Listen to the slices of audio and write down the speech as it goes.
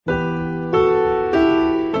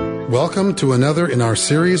Welcome to another in our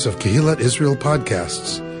series of Kehillat Israel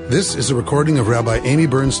podcasts. This is a recording of Rabbi Amy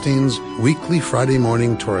Bernstein's weekly Friday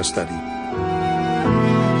morning Torah study.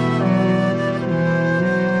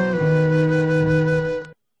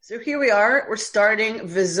 So here we are. We're starting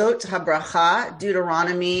Vizot HaBracha,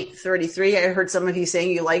 Deuteronomy 33. I heard some of you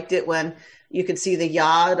saying you liked it when you could see the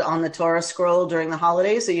Yad on the Torah scroll during the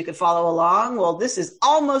holidays so you could follow along. Well, this is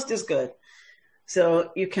almost as good.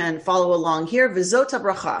 So you can follow along here. Vizot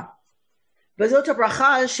HaBracha. Vizot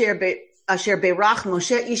HaBracha asher berach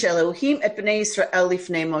Moshe ish Elohim et bnei Yisrael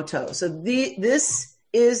lifnei moto. So this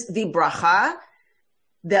is the bracha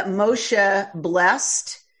that Moshe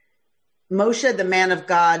blessed. Moshe, the man of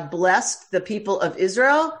God, blessed the people of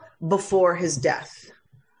Israel before his death.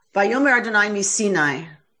 Vayomer Adonai miSinai,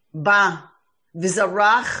 ba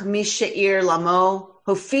v'zarach mishe'ir lamo,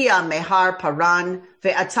 hofia mehar paran,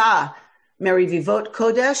 ve'ata merivivot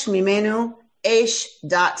kodesh mimenu esh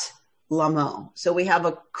dat lamo. So we have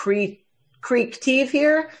a Greek tiv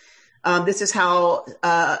here. This is how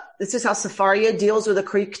Sefaria deals with a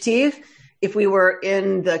Greek tiv. If we were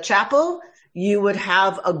in the chapel, you would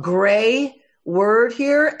have a gray word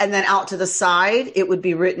here, and then out to the side, it would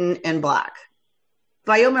be written in black.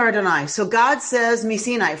 Vayomer Adonai. So God says,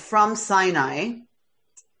 miSinai, from Sinai.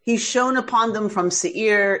 He's shone upon them from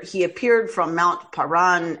Seir. He appeared from Mount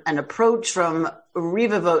Paran and approached from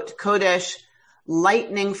Rivavot Kodesh,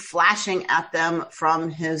 lightning flashing at them from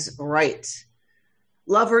his right.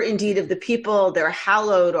 Lover indeed of the people, their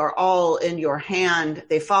hallowed are all in your hand.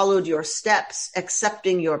 They followed your steps,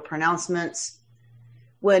 accepting your pronouncements.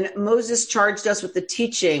 When Moses charged us with the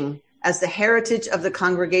teaching as the heritage of the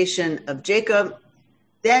congregation of Jacob,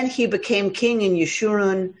 then he became king in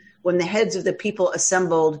Yeshurun when the heads of the people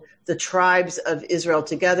assembled the tribes of Israel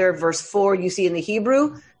together. Verse 4, you see in the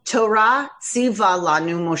Hebrew, Torah tziva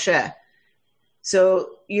lanu Moshe. So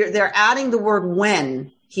they're adding the word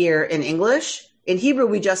when here in English. In Hebrew,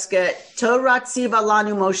 we just get Torah tziva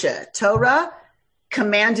lanu Moshe. Torah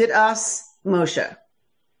commanded us Moshe.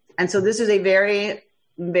 And so this is a very,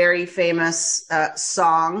 very famous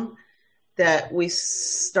song that we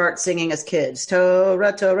start singing as kids.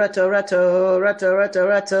 Torah, Torah, Torah, Torah, Torah,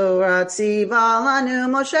 Torah, Torah tziva lanu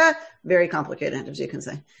Moshe. Very complicated, as you can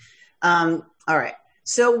say. All right.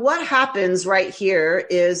 So what happens right here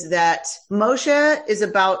is that Moshe is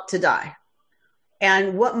about to die.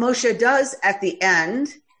 And what Moshe does at the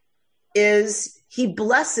end is he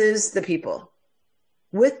blesses the people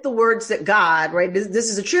with the words that God, right? This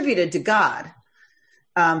is attributed to God.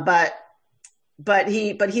 But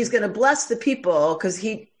he's going to bless the people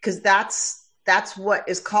because that's what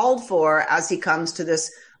is called for as he comes to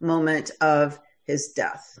this moment of his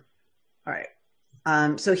death. All right.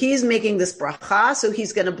 So he's making this bracha. So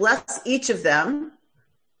he's going to bless each of them.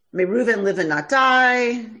 May Reuven live and not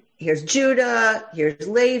die. Here's Judah. Here's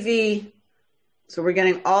Levi. So we're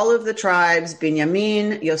getting all of the tribes: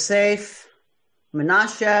 Binyamin, Yosef,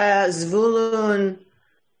 Menashe, Zvulun,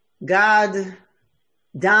 Gad,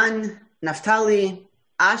 Dan, Naphtali,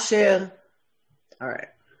 Asher. All right.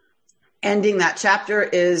 Ending that chapter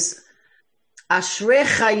is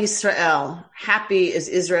Ashrecha Yisrael. Happy is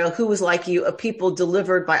Israel, who was like you, a people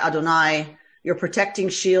delivered by Adonai, your protecting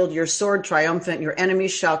shield, your sword triumphant. Your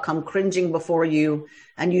enemies shall come cringing before you,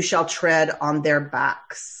 and you shall tread on their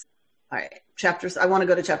backs. All right. I want to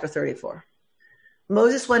go to chapter 34.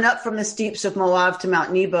 Moses went up from the steeps of Moab to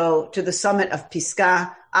Mount Nebo to the summit of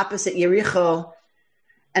Pisgah, opposite Jericho,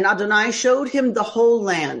 and Adonai showed him the whole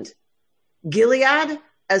land, Gilead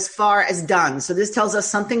as far as Dan. So this tells us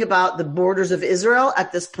something about the borders of Israel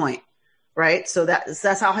at this point, right? So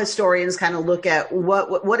that's how historians kind of look at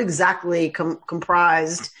what exactly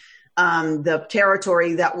comprised the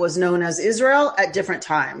territory that was known as Israel at different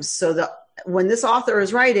times. So when this author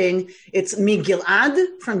is writing, it's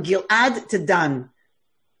Gilad, from Gilad to Dan.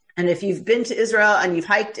 And if you've been to Israel and you've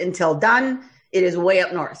hiked until Dan, it is way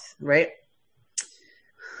up north, right?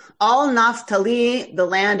 All Naphtali, the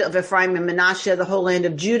land of Ephraim and Menashe, the whole land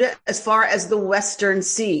of Judah, as far as the western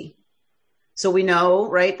sea. So we know,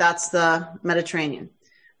 right, that's the Mediterranean.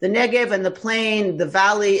 The Negev and the plain, the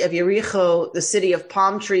valley of Jericho, the city of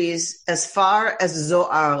palm trees, as far as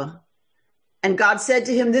Zoar. And God said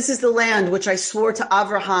to him, this is the land which I swore to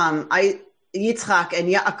Abraham, Yitzchak, and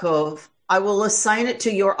Yaakov. I will assign it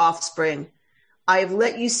to your offspring. I have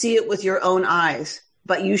let you see it with your own eyes,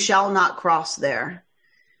 but you shall not cross there.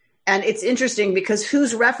 And it's interesting because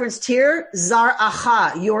who's referenced here?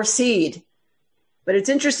 Zar'acha, your seed. But it's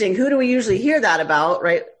interesting. Who do we usually hear that about,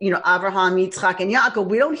 right? You know, Abraham, Yitzchak, and Yaakov.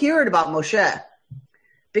 We don't hear it about Moshe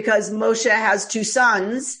because Moshe has two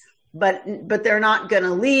sons, but they're not going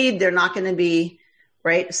to lead. They're not going to be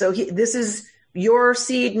right? So this is your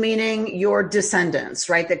seed, meaning your descendants,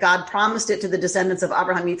 right? That God promised it to the descendants of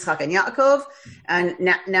Abraham, Yitzchak, and Yaakov. And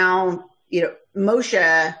now,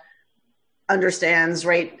 Moshe understands,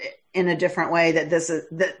 right, in a different way that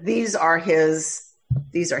these are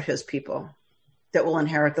his people that will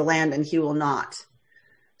inherit the land, and he will not.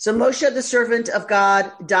 So Moshe, the servant of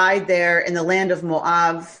God, died there in the land of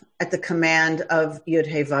Moab at the command of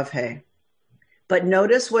Yud-Heh Vav-Heh. But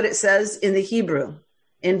notice what it says in the Hebrew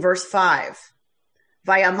in verse 5.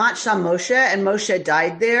 Vayamat sham Moshe, and Moshe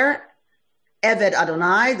died there, Eved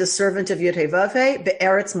Adonai, the servant of Yud-Heh Vav-Heh,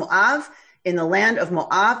 Be'eretz Moab, in the land of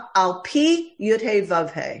Moab, al pi Yud-Heh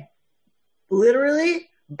Vav-Heh. Literally,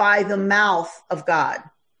 by the mouth of God.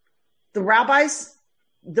 The rabbis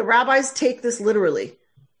take this literally.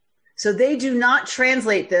 So they do not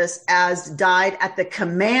translate this as died at the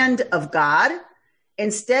command of God.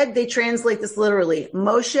 Instead, they translate this literally.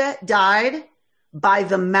 Moshe died by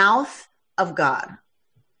the mouth of God.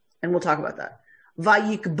 And we'll talk about that.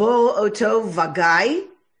 Vayikbo oto vagai.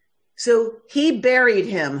 So he buried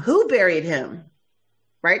him. Who buried him?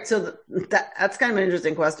 Right? So that's kind of an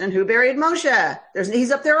interesting question. Who buried Moshe?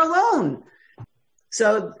 He's up there alone.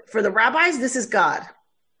 So for the rabbis, this is God.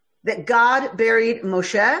 That God buried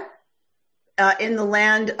Moshe in the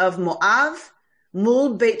land of Moab,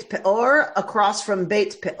 Mul Beit Peor, across from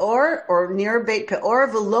Beit Peor, or near Beit Peor,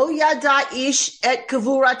 V'lo yada ish et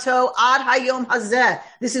kavurato ad hayom hazeh.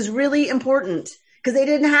 This is really important, because they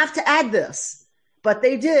didn't have to add this, but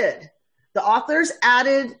they did. The authors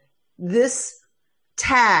added this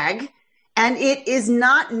tag, and it is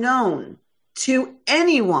not known to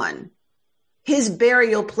anyone his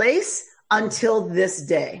burial place until this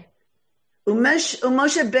day.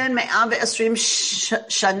 Moshe ben me'av ve'esrim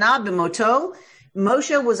shana b'moto.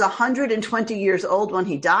 Moshe was 120 years old when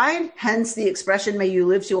he died, hence the expression, may you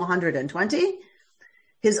live to 120.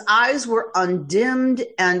 His eyes were undimmed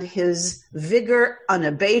and his vigor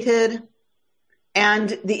unabated.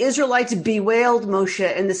 And the Israelites bewailed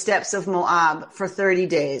Moshe in the steppes of Moab for 30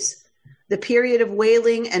 days. The period of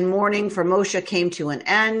wailing and mourning for Moshe came to an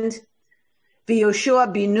end.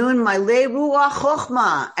 Yehoshua binun malei ruach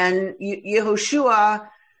chochma, and Yehoshua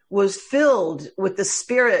was filled with the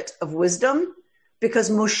spirit of wisdom because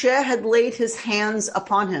Moshe had laid his hands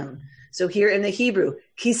upon him. So here in the Hebrew,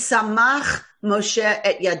 ki samach Moshe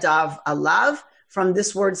et yadav alav. From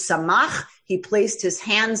this word samach, he placed his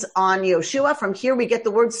hands on Yehoshua. From here we get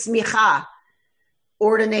the word smicha,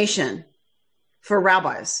 ordination for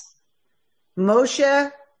rabbis.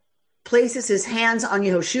 Moshe places his hands on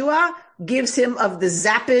Yehoshua, gives him of the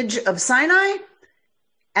zappage of Sinai,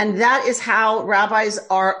 and that is how rabbis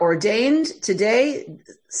are ordained today.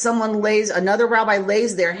 Another rabbi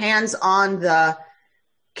lays their hands on the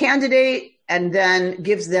candidate and then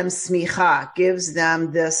gives them smicha, gives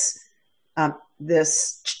them this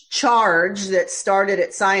charge that started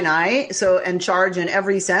at Sinai, and charge in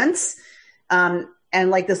every sense, and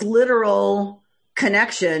like this literal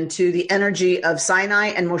connection to the energy of Sinai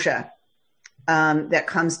and Moshe that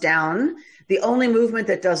comes down. The only movement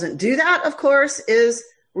that doesn't do that, of course, is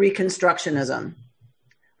Reconstructionism.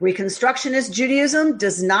 Reconstructionist Judaism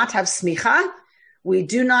does not have smicha. We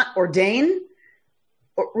do not ordain.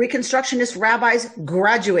 Reconstructionist rabbis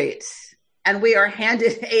graduate, and we are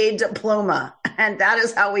handed a diploma, and that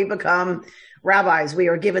is how we become rabbis. We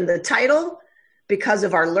are given the title because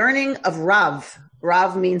of our learning of Rav.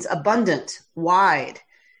 Rav means abundant, wide.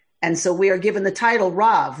 And so we are given the title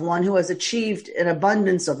Rav, one who has achieved an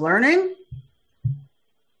abundance of learning.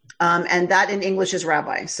 And that in English is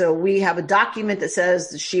rabbi. So we have a document that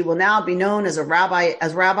says she will now be known as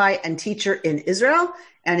rabbi and teacher in Israel.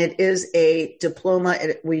 And it is a diploma.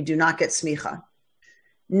 We do not get smicha.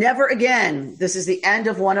 Never again. This is the end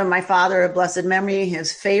of one of my father of blessed memory,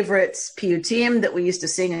 his favorite piyutim that we used to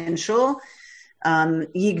sing in shul.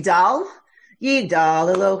 Yigdal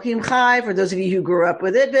Elohim Chai. For those of you who grew up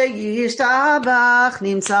with it, Yishtabach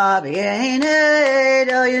Nimtza B'Yein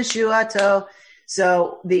El Yeshuato.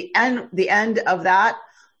 So the end of that,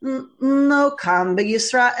 no kam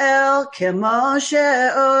b'Yisrael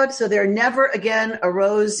k'Moshe od. So there never again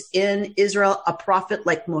arose in Israel a prophet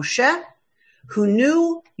like Moshe, who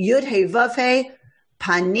knew Yud-Heh Vav-Heh,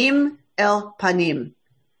 panim el panim,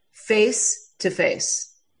 face to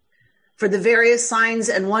face. For the various signs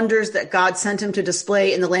and wonders that God sent him to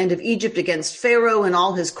display in the land of Egypt against Pharaoh and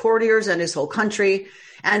all his courtiers and his whole country,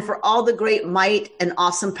 and for all the great might and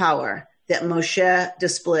awesome power that Moshe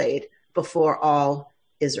displayed before all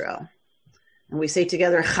Israel. And we say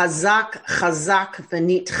together, Chazak, Chazak,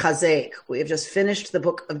 V'nit Chazek. We have just finished the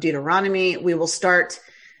book of Deuteronomy. We will start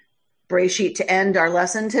Breshit to end our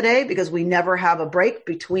lesson today, because we never have a break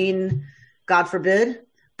between, God forbid,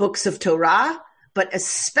 books of Torah, but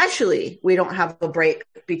especially we don't have a break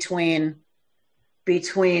between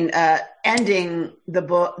ending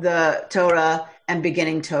the Torah and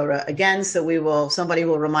beginning Torah again. So somebody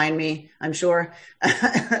will remind me, I'm sure,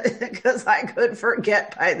 because I could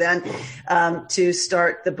forget by then, to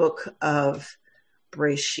start the book of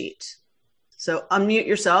Breshit. So unmute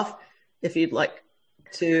yourself if you'd like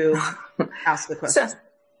to ask the question.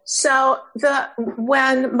 So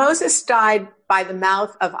when Moses died by the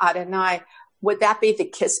mouth of Adonai, would that be the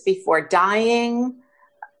kiss before dying?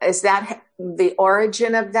 Is that the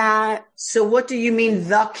origin of that? So what do you mean,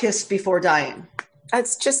 the kiss before dying?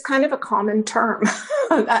 It's just kind of a common term.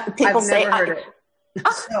 People I've never heard it.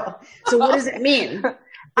 So what does it mean?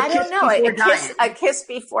 I don't know. A kiss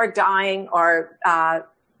before dying, or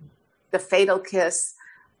the fatal kiss.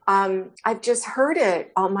 I've just heard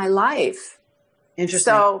it all my life.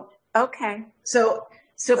 Interesting. So, okay. So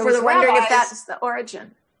I for was the wondering rabbis, if that's the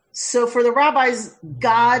origin. So for the rabbis,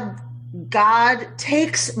 God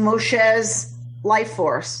takes Moshe's life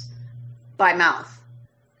force by mouth.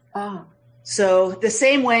 Oh. So the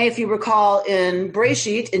same way, if you recall in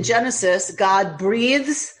Breshit, in Genesis, God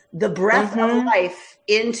breathes the breath of life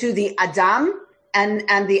into the Adam, and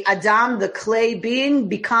the Adam, the clay being,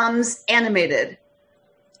 becomes animated.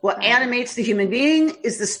 What animates the human being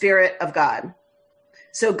is the Spirit of God.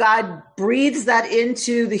 So God breathes that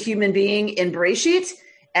into the human being in Breshit,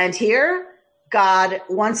 and here God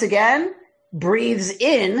once again breathes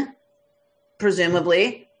in,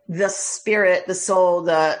 presumably, the spirit, the soul,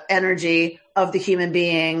 the energy of the human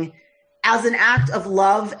being as an act of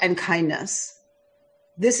love and kindness.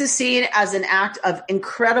 This is seen as an act of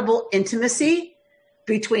incredible intimacy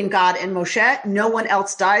between God and Moshe. No one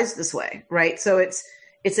else dies this way, right? So it's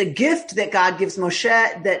a gift that God gives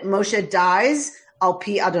Moshe, that Moshe dies al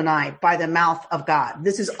pi Adonai, by the mouth of God.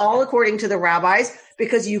 This is all according to the rabbis,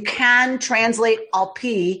 because you can translate al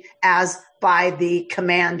pi as by the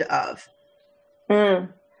command of.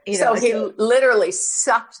 So he literally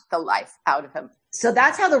sucked the life out of him. So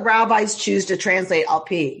that's how the rabbis choose to translate al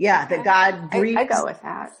pi. Yeah, that God breathes I go with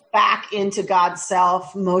that. back into God's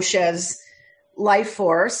self, Moshe's life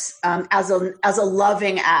force, as a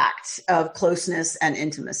loving act of closeness and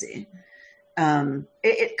intimacy.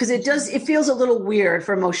 Because it feels a little weird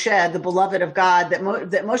for Moshe, the beloved of God, that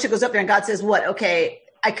Moshe goes up there and God says, "What? Okay,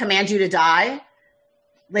 I command you to die."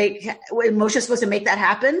 Like, Moshe's supposed to make that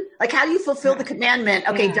happen? Like, how do you fulfill the commandment?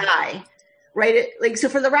 Okay, die, right? So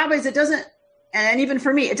for the rabbis, it doesn't, and even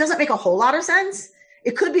for me, it doesn't make a whole lot of sense.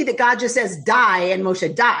 It could be that God just says die and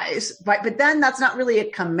Moshe dies, but then that's not really a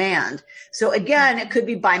command. So again, it could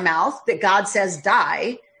be by mouth that God says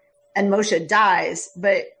die and Moshe dies,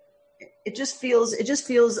 but it just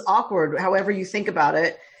feels awkward, however you think about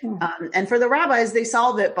it. And for the rabbis, they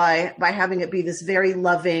solve it by having it be this very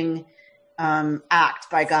loving act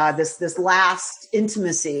by God. This last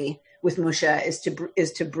intimacy with Moshe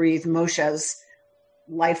is to breathe Moshe's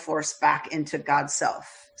life force back into God's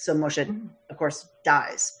self. So Moshe, of course,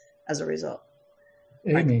 dies as a result.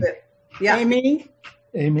 Amy. Yeah. Amy.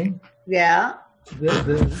 Yeah.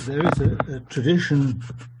 There is a tradition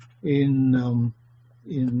in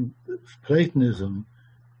Platonism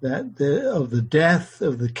that of the death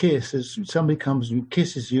of the kiss, as somebody comes and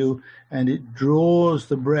kisses you, and it draws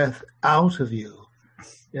the breath out of you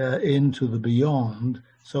into the beyond.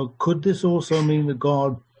 So could this also mean that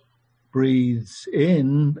God breathes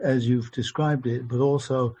in, as you've described it, but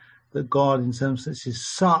also that God, in some senses,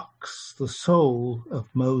 sucks the soul of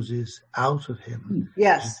Moses out of him?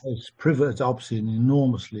 Yes. It's obviously an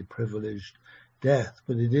enormously privileged death,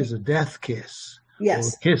 but it is a death kiss.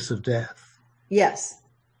 Yes. Or a kiss of death. Yes.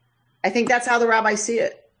 I think that's how the rabbis see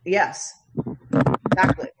it. Yes.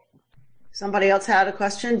 Exactly. Somebody else had a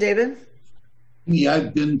question, David? Yeah,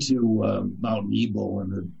 I've been to Mount Nebo,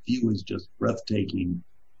 and the view is just breathtaking.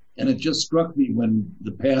 And it just struck me when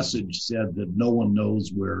the passage said that no one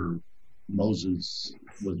knows where Moses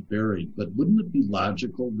was buried. But wouldn't it be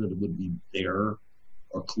logical that it would be there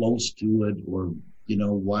or close to it? Or,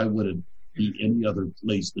 why would it be any other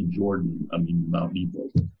place than Mount Nebo?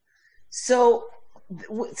 So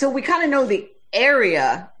we kind of know the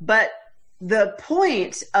area, but the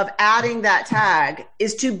point of adding that tag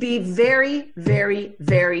is to be very, very,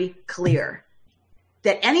 very clear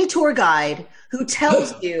that any tour guide who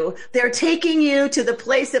tells you they're taking you to the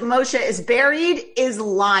place that Moshe is buried is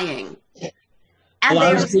lying. And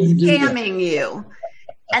they're scamming you.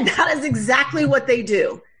 And that is exactly what they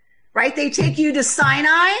do, right? They take you to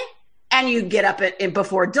Sinai and you get up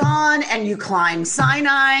before dawn and you climb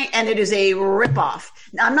Sinai, and it is a ripoff.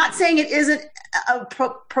 Now, I'm not saying it isn't a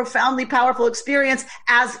profoundly powerful experience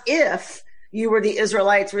as if you were the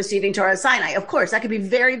Israelites receiving Torah Sinai. Of course, that could be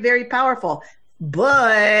very, very powerful,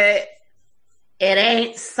 but it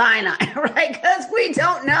ain't Sinai, right? Because we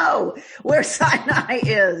don't know where Sinai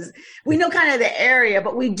is. We know kind of the area,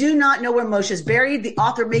 but we do not know where Moshe is buried. The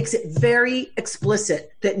author makes it very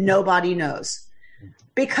explicit that nobody knows,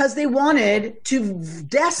 because they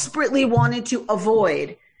desperately wanted to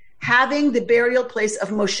avoid having the burial place of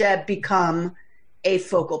Moshe become a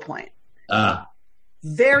focal point.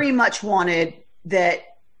 Very much wanted that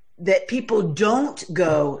people don't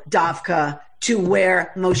go Davka to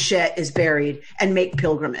where Moshe is buried and make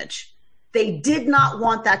pilgrimage. They did not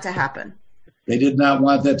want that to happen. They did not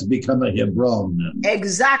want that to become a Hebron.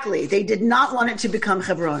 Exactly. They did not want it to become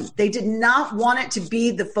Hebron. They did not want it to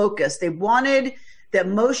be the focus. They wanted that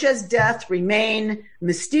Moshe's death remain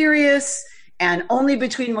mysterious and only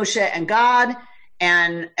between Moshe and God.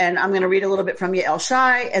 And I'm going to read a little bit from Yael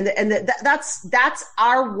Shai. And that's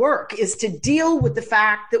our work, is to deal with the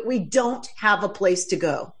fact that we don't have a place to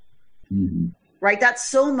go. Mm-hmm. Right? That's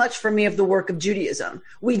so much for me of the work of Judaism.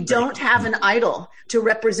 We don't have an idol to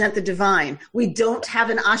represent the divine. We don't have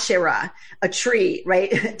an Asherah, a tree,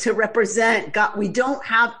 right, to represent God. We don't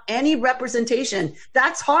have any representation.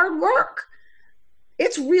 That's hard work.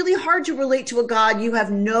 It's really hard to relate to a God you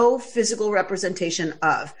have no physical representation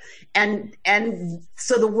of. And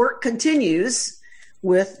so the work continues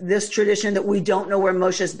with this tradition that we don't know where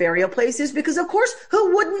Moshe's burial place is, because of course,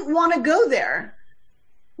 who wouldn't want to go there?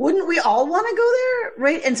 Wouldn't we all want to go there,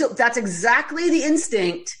 right? And so that's exactly the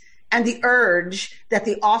instinct and the urge that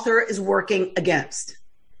the author is working against,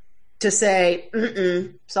 to say,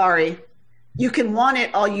 sorry, you can want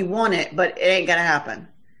it all you want it, but it ain't going to happen.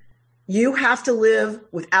 You have to live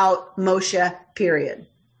without Moshe, period,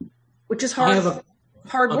 which is hard. I have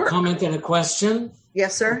hard work. A comment and a question.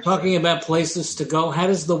 Yes, sir. We're talking about places to go. How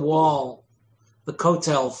does the wall, the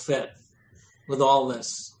Kotel, fit with all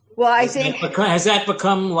this? Well, I think has that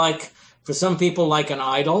become, like, for some people, like an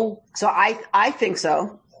idol? So I think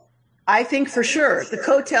so. I think for sure the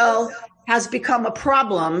Kotel has become a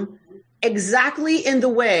problem exactly in the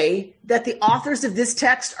way that the authors of this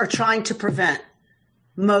text are trying to prevent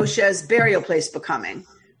Moshe's burial place becoming.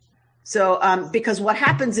 So because what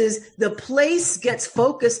happens is the place gets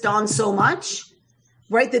focused on so much,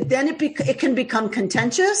 right, that then it can become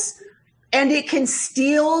contentious. And it can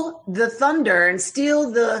steal the thunder and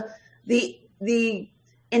steal the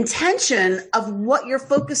intention of what you're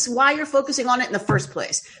why you're focusing on it in the first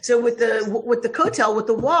place. So with the Kotel, with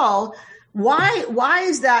the wall, why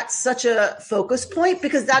is that such a focus point?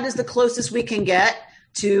 Because that is the closest we can get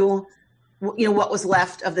to, what was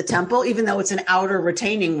left of the temple, even though it's an outer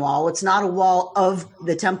retaining wall. It's not a wall of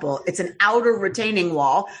the temple. It's an outer retaining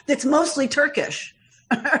wall that's mostly Turkish.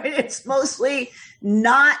 It's mostly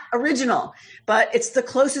not original, but it's the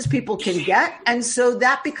closest people can get. And so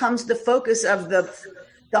that becomes the focus of the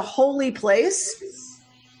holy place.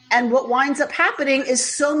 And what winds up happening is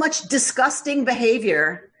so much disgusting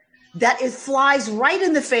behavior that it flies right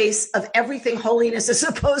in the face of everything holiness is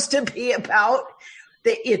supposed to be about.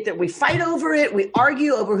 That we fight over it. We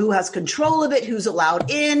argue over who has control of it, who's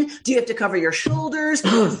allowed in. Do you have to cover your shoulders?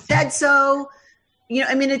 Who said so?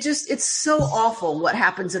 It's so awful what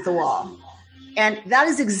happens at the wall. And that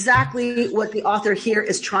is exactly what the author here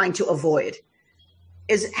is trying to avoid,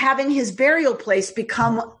 is having his burial place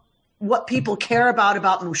become what people care about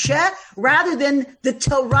Moshe, rather than the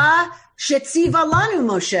Torah Shetziva Lanu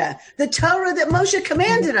Moshe, the Torah that Moshe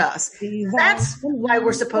commanded us. That's why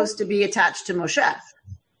we're supposed to be attached to Moshe,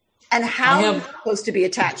 and how we're supposed to be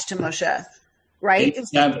attached to Moshe. Right?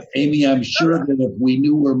 Amy, I'm sure that if we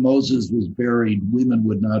knew where Moses was buried, women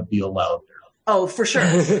would not be allowed there. Oh, for sure.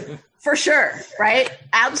 For sure. Right?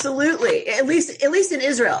 Absolutely. At least in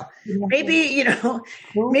Israel. Maybe,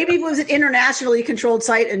 maybe it was an internationally controlled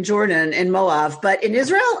site in Jordan and Moab, but in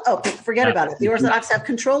Israel, forget about it. The Orthodox have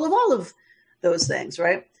control of all of those things,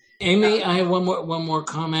 right? Amy, I have one more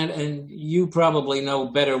comment, and you probably know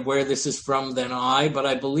better where this is from than I, but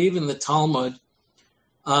I believe in the Talmud,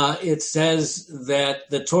 it says that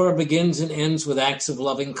the Torah begins and ends with acts of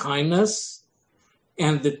loving kindness.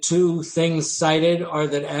 And the two things cited are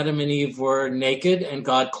that Adam and Eve were naked and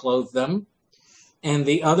God clothed them. And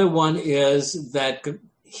the other one is that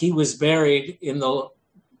he was buried in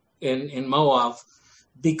Moab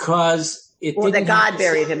because that God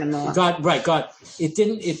buried him in Moab. God. It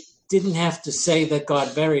didn't have to say that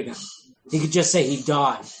God buried him. He could just say he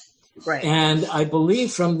died. Right. And I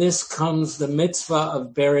believe from this comes the mitzvah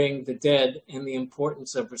of burying the dead and the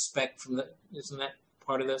importance of respect isn't that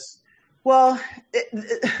part of this? Well,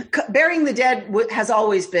 burying the dead has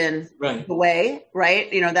always been the way,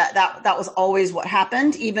 right? That was always what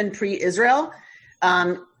happened, even pre-Israel.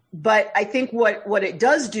 But I think what it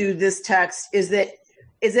does do, this text, is that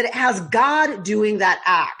it has God doing that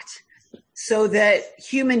act, so that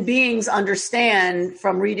human beings understand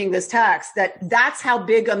from reading this text that that's how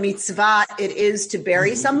big a mitzvah it is to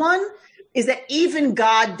bury someone, is that even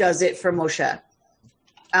God does it for Moshe.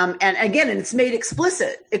 And again, it's made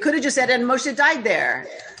explicit. It could have just said, and Moshe died there,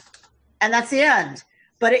 and that's the end.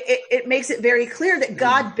 But it makes it very clear that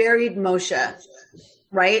God buried Moshe,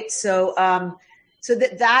 right? So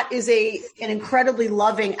that is an incredibly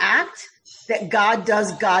loving act that God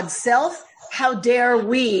does God's self. How dare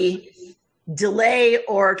we delay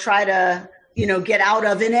or try to, get out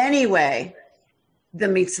of in any way the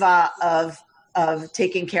mitzvah of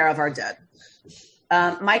taking care of our dead.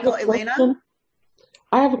 Michael, Elena?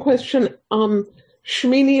 I have a question.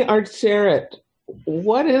 Shmini Atzeret,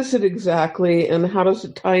 what is it exactly, and how does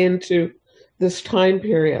it tie into this time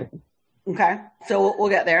period? Okay, so we'll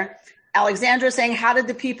get there. Alexandra saying, how did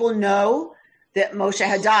the people know that Moshe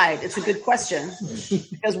had died? It's a good question,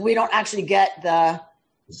 because we don't actually get them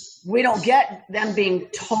being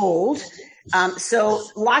told. So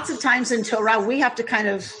lots of times in Torah, we have to kind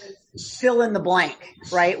of fill in the blank,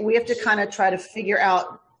 right? We have to kind of try to figure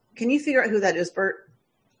out. Can you figure out who that is, Bert?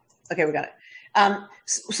 Okay, we got it.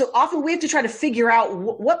 So often we have to try to figure out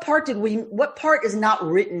what part is not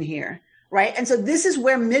written here, right? And so this is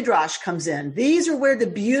where Midrash comes in. These are where the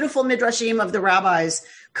beautiful Midrashim of the rabbis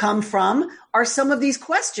come from, are some of these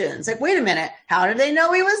questions. Like, wait a minute, how did they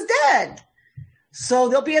know he was dead? So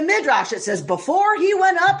there'll be a Midrash that says, before he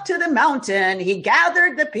went up to the mountain, he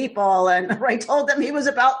gathered the people and told them he was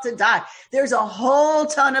about to die. There's a whole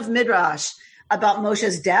ton of Midrash about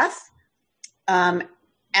Moshe's death,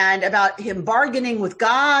 and about him bargaining with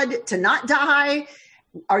God to not die.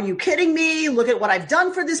 Are you kidding me? Look at what I've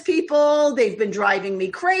done for these people. They've been driving me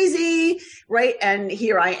crazy, right? And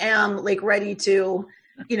here I am, ready to,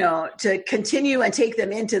 to continue and take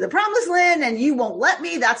them into the promised land, and you won't let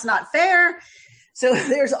me. That's not fair. So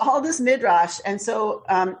there's all this Midrash. And so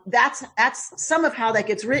that's some of how that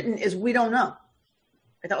gets written is we don't know.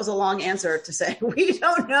 That was a long answer to say we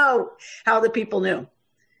don't know how the people knew.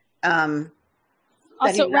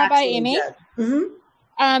 Also, Rabbi Amy,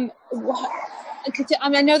 I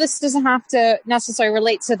know this doesn't have to necessarily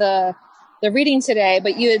relate to the reading today,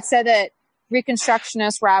 but you had said that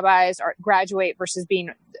Reconstructionist rabbis graduate versus being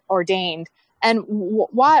ordained. And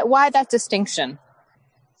why that distinction?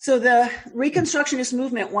 So the Reconstructionist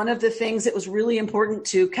movement, one of the things that was really important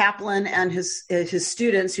to Kaplan and his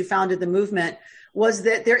students who founded the movement was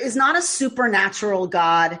that there is not a supernatural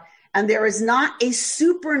God, and there is not a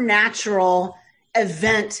supernatural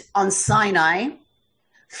event on Sinai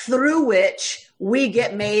through which we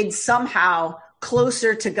get made somehow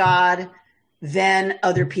closer to God than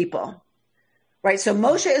other people, right? So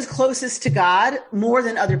Moshe is closest to God more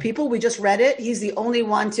than other people. We just read it. He's the only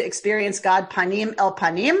one to experience God panim el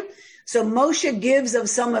panim. So Moshe gives of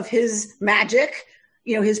some of his magic,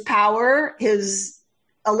 his power, his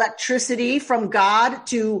electricity from God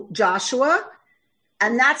to Joshua.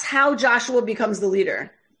 And that's how Joshua becomes the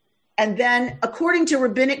leader. And then according to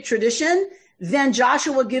rabbinic tradition, then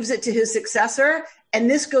Joshua gives it to his successor. And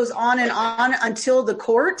this goes on and on until the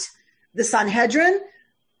court, the Sanhedrin.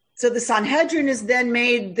 So the Sanhedrin is then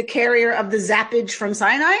made the carrier of the zappage from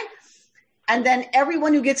Sinai. And then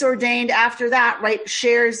everyone who gets ordained after that,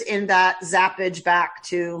 shares in that zappage back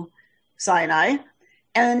to Sinai.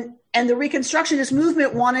 And the Reconstructionist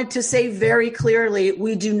movement wanted to say very clearly,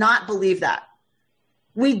 we do not believe that.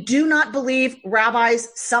 We do not believe rabbis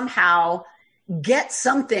somehow get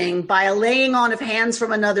something by a laying on of hands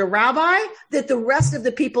from another rabbi that the rest of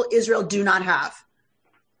the people Israel do not have.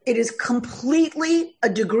 It is completely a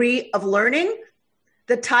degree of learning.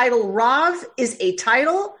 The title Rav is a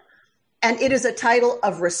title, and it is a title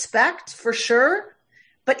of respect for sure,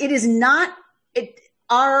 but it is not,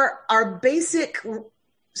 our basic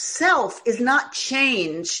self is not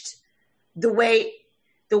changed the way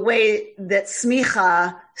that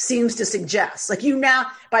smicha seems to suggest. You now,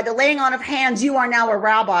 by the laying on of hands, you are now a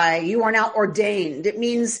rabbi, you are now ordained. It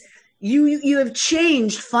means you have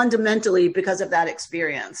changed fundamentally because of that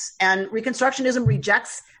experience. And Reconstructionism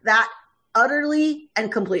rejects that utterly and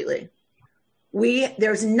completely.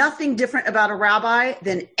 There's nothing different about a rabbi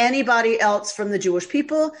than anybody else from the Jewish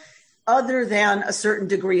people, other than a certain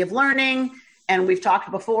degree of learning And we've talked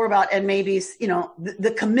before about, and maybe, you know,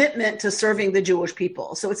 the commitment to serving the Jewish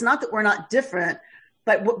people. So it's not that we're not different,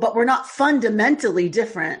 but we're not fundamentally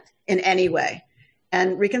different in any way.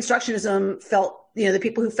 And Reconstructionism felt, you know, the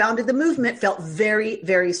people who founded the movement felt very,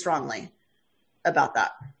 very strongly about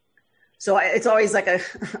that. So it's always like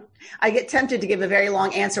I get tempted to give a very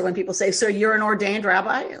long answer when people say, so you're an ordained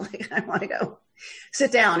rabbi? Like, I want to go,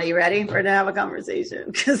 sit down. Are you ready? We're going to have a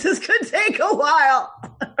conversation because this could take a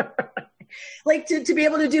while. Like to be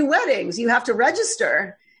able to do weddings, you have to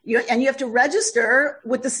register. And you have to register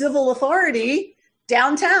with the civil authority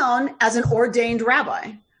downtown as an ordained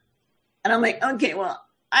rabbi. And I'm like, okay, well,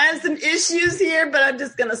 I have some issues here, but I'm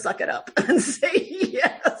just going to suck it up and say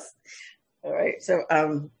yes. All right. So,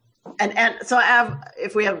 and so I have,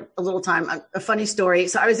 if we have a little time, a funny story.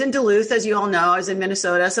 So I was in Duluth, as you all know, I was in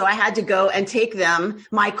Minnesota. So I had to go and take them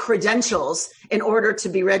my credentials in order to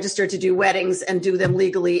be registered to do weddings and do them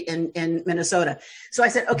legally in Minnesota. So I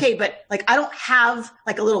said, okay, but like, I don't have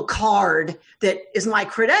like a little card that is my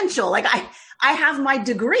credential. Like I have my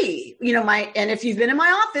degree, you know, and if you've been in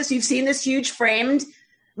my office, you've seen this huge framed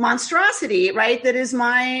monstrosity, right? That is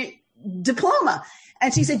my diploma.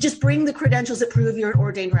 And she said, just bring the credentials that prove you're an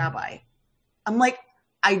ordained rabbi. I'm like,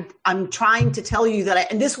 I'm trying to tell you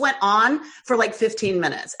that and this went on for like 15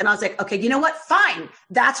 minutes. And I was like, okay, you know what? Fine.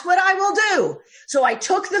 That's what I will do. So I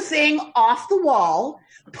took the thing off the wall,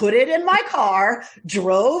 put it in my car,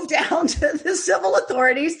 drove down to the civil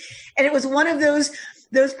authorities. And it was one of those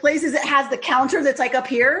places that has the counter that's like up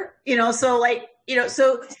here, you know, so like, you know,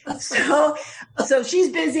 so she's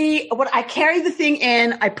busy. I carry the thing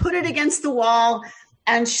in, I put it against the wall.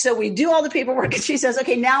 And so we do all the paperwork and she says,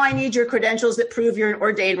 okay, now I need your credentials that prove you're an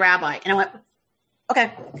ordained rabbi. And I went,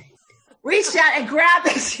 okay, reached out and grabbed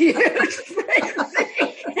this huge thing.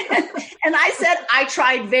 And I said, I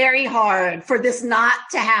tried very hard for this not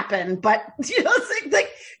to happen, but you know, it's like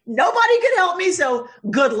nobody could help me. So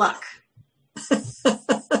good luck.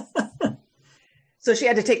 So she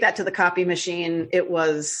had to take that to the copy machine. It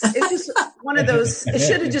was just one of those, it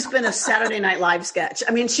should have just been a Saturday Night Live sketch.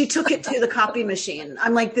 I mean, she took it to the copy machine.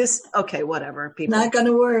 I'm like this, okay, whatever, people. Not going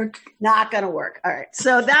to work. Not going to work. All right.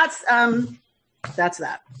 So that's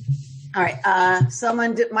that. All right.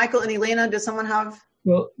 Michael and Elena, does someone have?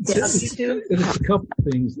 Well, there's a couple of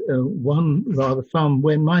things. One rather fun,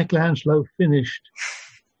 when Michelangelo finished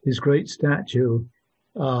his great statue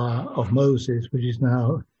of Moses, which is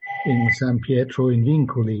now in San Pietro in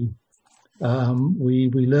Vincoli, we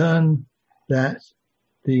learn that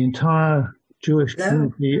the entire Jewish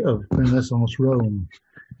community of Renaissance Rome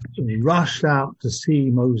rushed out to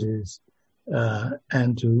see Moses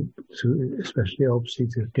and to especially obviously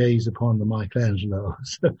to gaze upon the Michelangelo.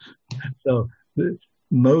 So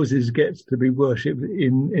Moses gets to be worshipped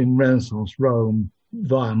in Renaissance Rome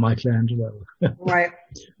via Michelangelo. Right.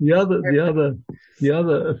 The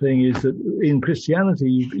other thing is that in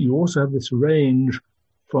Christianity, you also have this range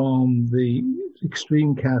from the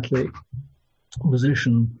extreme Catholic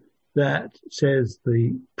position that says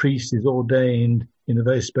the priest is ordained in a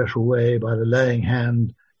very special way by the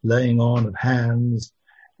laying on of hands,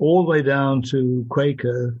 all the way down to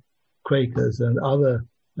Quakers and other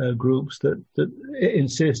groups that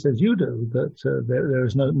insist, as you do, that there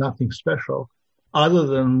is nothing special other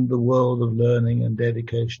than the world of learning and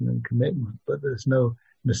dedication and commitment, but there's no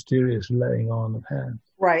mysterious laying on of hands.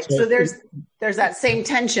 Right. So there's that same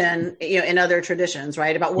tension, you know, in other traditions,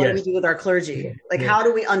 right? About what do we do with our clergy? Like, how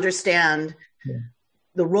do we understand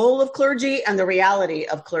the role of clergy and the reality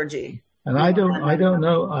of clergy? And I don't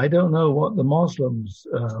know what the Muslims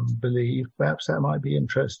believe. Perhaps that might be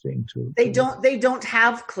interesting to. They don't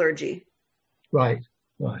have clergy. Right.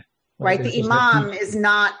 The imam is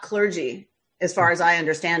not clergy, as far as I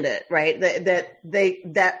understand it, right?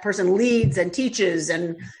 That person leads and teaches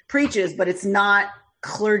and preaches, but it's not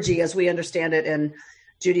clergy as we understand it in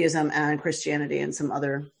Judaism and Christianity and some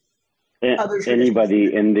other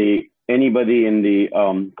anybody in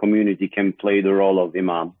the community can play the role of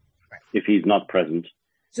imam if he's not present.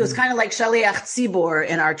 So it's kind of like Shaliach Tzibor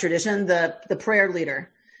in our tradition, the prayer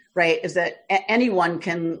leader, right? Is that anyone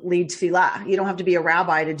can lead tefillah. You don't have to be a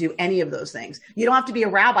rabbi to do any of those things. You don't have to be a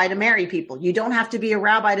rabbi to marry people. You don't have to be a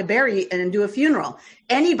rabbi to bury and do a funeral.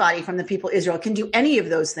 Anybody from the people of Israel can do any of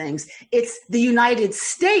those things. It's the United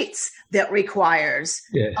States that requires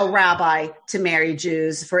a rabbi to marry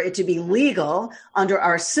Jews for it to be legal under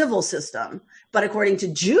our civil system. But according to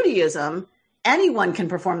Judaism, anyone can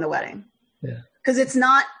perform the wedding. Yeah. Because it's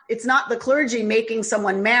not the clergy making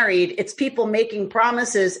someone married. It's people making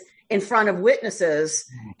promises in front of witnesses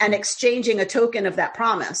and exchanging a token of that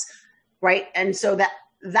promise, right? And so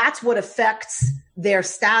that's what affects their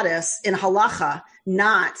status in halacha,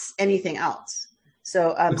 not anything else.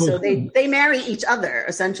 So so they marry each other,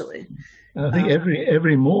 essentially. I think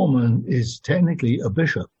every Mormon is technically a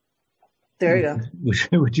bishop. There you go.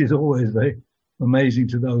 Which is always very amazing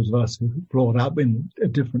to those of us who are brought up in a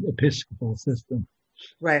different episcopal system.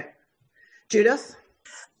 Right. Judith?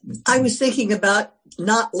 I was thinking about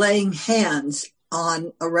not laying hands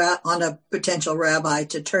on a potential rabbi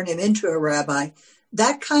to turn him into a rabbi.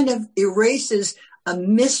 That kind of erases a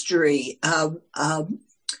mystery, a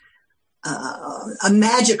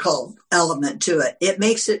magical element to it. It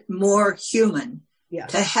makes it more human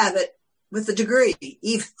to have it with a degree,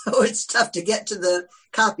 even though it's tough to get to the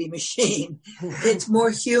copy machine. It's more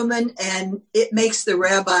human, and it makes the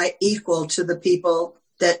rabbi equal to the people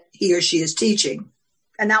that he or she is teaching.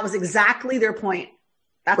 And that was exactly their point.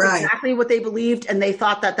 That's exactly what they believed, and they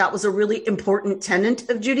thought that that was a really important tenet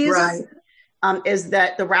of Judaism, is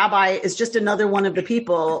that the rabbi is just another one of the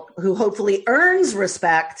people who hopefully earns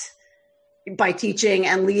respect by teaching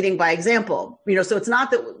and leading by example. So it's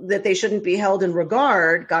not that they shouldn't be held in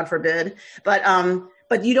regard, God forbid, but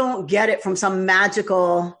you don't get it from some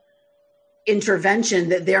magical intervention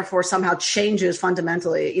that therefore somehow changes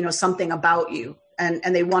fundamentally, something about you.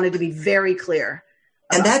 And they wanted to be very clear.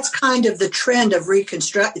 And that's kind of the trend of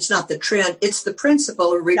Reconstruct. It's not the trend. It's the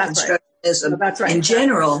principle of Reconstructionism in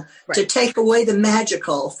general, to take away the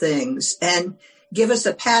magical things and give us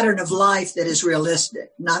a pattern of life that is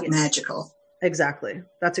realistic, not magical. Exactly.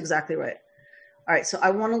 That's exactly right. All right. So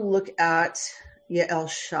I want to look at Yael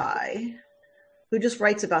Shai, who just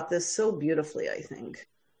writes about this so beautifully, I think.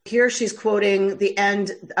 Here she's quoting the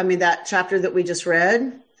end, that chapter that we just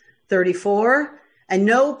read, 34. And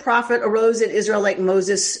no prophet arose in Israel like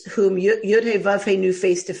Moses, whom Yud-Heh-Vav-Heh knew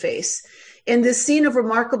face to face. In this scene of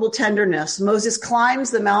remarkable tenderness, Moses climbs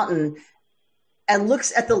the mountain and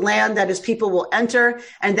looks at the land that his people will enter.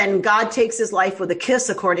 And then God takes his life with a kiss,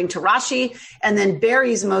 according to Rashi, and then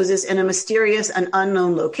buries Moses in a mysterious and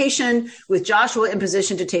unknown location with Joshua in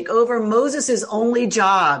position to take over. Moses' only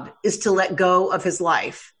job is to let go of his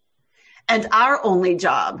life. And our only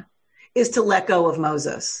job is to let go of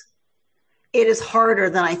Moses. It is harder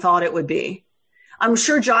than I thought it would be. I'm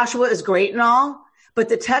sure Joshua is great and all, but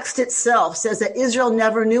the text itself says that Israel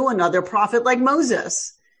never knew another prophet like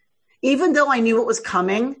Moses. Even though I knew it was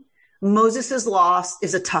coming, Moses' loss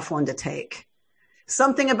is a tough one to take.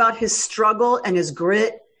 Something about his struggle and his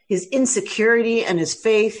grit, his insecurity and his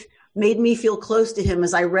faith made me feel close to him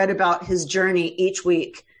as I read about his journey each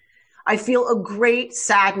week. I feel a great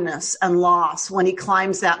sadness and loss when he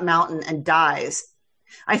climbs that mountain and dies.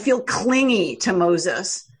 I feel clingy to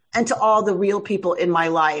Moses and to all the real people in my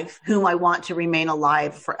life whom I want to remain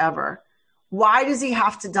alive forever. Why does he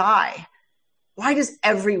have to die? Why does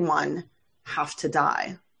everyone have to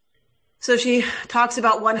die? So she talks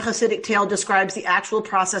about one Hasidic tale describes the actual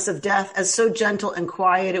process of death as so gentle and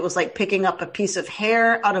quiet. It was like picking up a piece of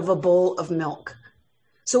hair out of a bowl of milk.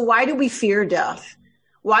 So why do we fear death?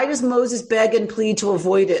 Why does Moses beg and plead to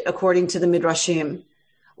avoid it, according to the Midrashim?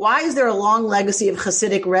 Why is there a long legacy of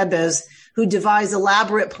Hasidic Rebbes who devise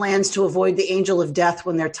elaborate plans to avoid the angel of death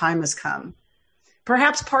when their time has come?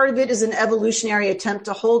 Perhaps part of it is an evolutionary attempt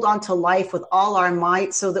to hold on to life with all our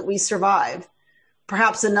might so that we survive.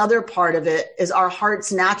 Perhaps another part of it is our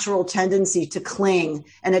heart's natural tendency to cling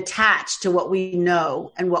and attach to what we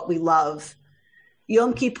know and what we love.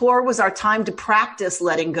 Yom Kippur was our time to practice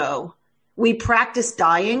letting go. We practice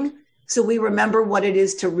dying so we remember what it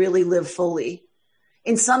is to really live fully.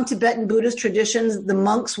 In some Tibetan Buddhist traditions, the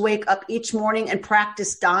monks wake up each morning and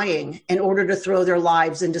practice dying in order to throw their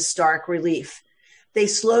lives into stark relief. They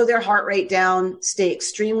slow their heart rate down, stay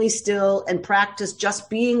extremely still, and practice just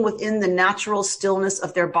being within the natural stillness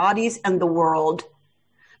of their bodies and the world.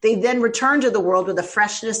 They then return to the world with a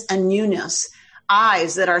freshness and newness,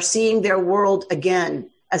 eyes that are seeing their world again,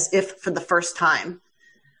 as if for the first time.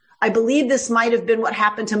 I believe this might have been what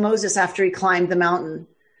happened to Moses after he climbed the mountain.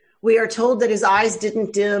 We are told that his eyes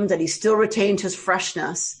didn't dim, that he still retained his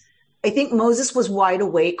freshness. I think Moses was wide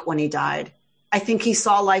awake when he died. I think he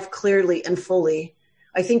saw life clearly and fully.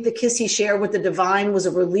 I think the kiss he shared with the divine was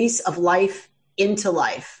a release of life into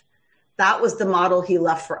life. That was the model he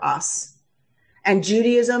left for us. And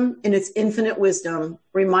Judaism, in its infinite wisdom,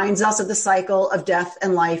 reminds us of the cycle of death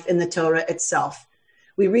and life in the Torah itself.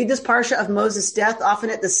 We read this parsha of Moses' death often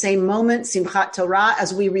at the same moment, Simchat Torah,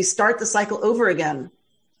 as we restart the cycle over again.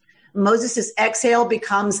 Moses' exhale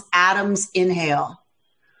becomes Adam's inhale.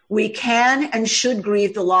 We can and should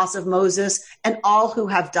grieve the loss of Moses and all who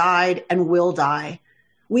have died and will die.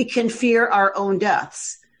 We can fear our own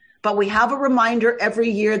deaths, but we have a reminder every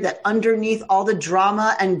year that underneath all the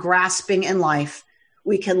drama and grasping in life,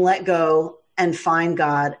 we can let go and find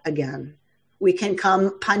God again. We can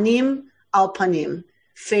come panim al panim,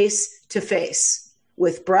 face to face,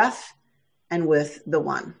 with breath and with the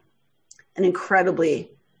one. An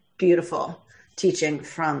incredibly beautiful teaching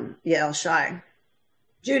from Yael Shai.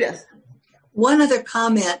 Judith. One other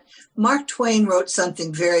comment. Mark Twain wrote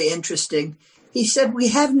something very interesting. He said, we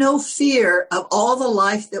have no fear of all the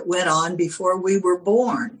life that went on before we were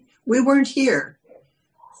born. We weren't here.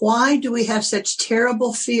 Why do we have such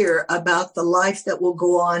terrible fear about the life that will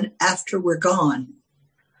go on after we're gone?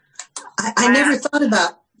 I never thought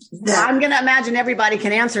about that. I'm going to imagine everybody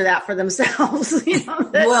can answer that for themselves.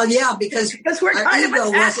 Well, yeah, because we're our ego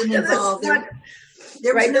wasn't involved.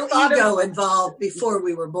 There was no ego involved before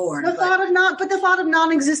we were born. The thought of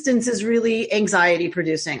non-existence is really anxiety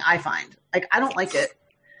producing, I find. Like, I don't like it.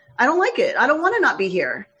 I don't want to not be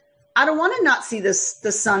here. I don't want to not see the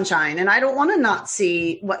sunshine, and I don't want to not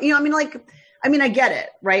see what, I get it,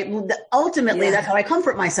 right? Ultimately, That's how I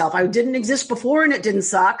comfort myself. I didn't exist before and it didn't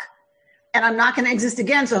suck, and I'm not going to exist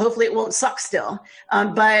again. So hopefully it won't suck still.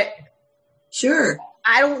 But sure,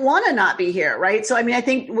 I don't want to not be here. Right. So, I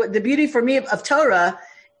think what the beauty for me of Torah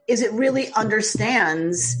is it really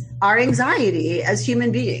understands our anxiety as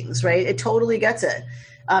human beings, right? It totally gets it.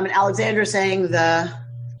 And Alexandra saying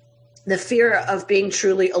the fear of being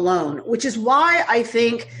truly alone, which is why I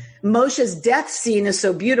think Moshe's death scene is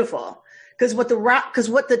so beautiful. Because what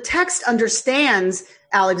the text understands,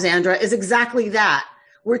 Alexandra, is exactly that.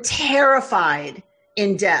 We're terrified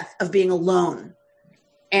in death of being alone.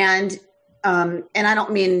 And I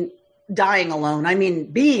don't mean dying alone. I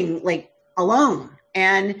mean being like alone.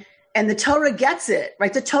 And the Torah gets it,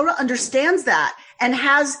 right? The Torah understands that and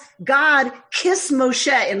has God kiss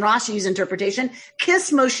Moshe, in Rashi's interpretation,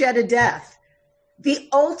 kiss Moshe to death. The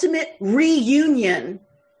ultimate reunion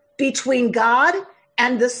between God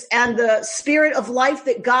and the spirit of life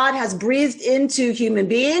that God has breathed into human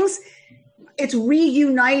beings. It's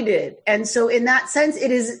reunited. And so in that sense,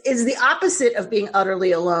 it is the opposite of being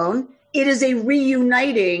utterly alone. It is a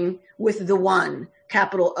reuniting with the one,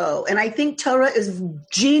 capital O. And I think Torah is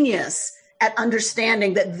genius at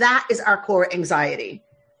understanding that is our core anxiety,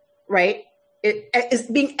 right? It is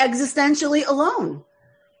being existentially alone.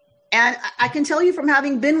 And I can tell you from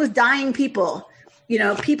having been with dying people,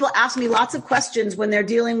 people ask me lots of questions when they're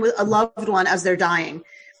dealing with a loved one as they're dying.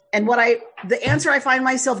 And the answer I find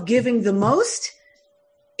myself giving the most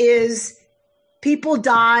is people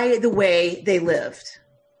die the way they lived.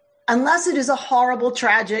 Unless it is a horrible,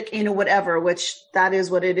 tragic, whatever, which that is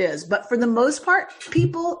what it is. But for the most part,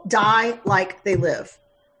 people die like they live.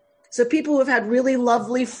 So people who have had really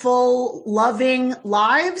lovely, full, loving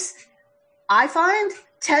lives, I find,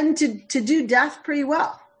 tend to do death pretty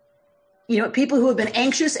well. People who have been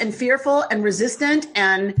anxious and fearful and resistant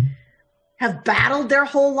and have battled their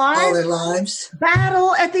whole lives. All their lives.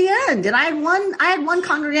 Battle at the end. And I had one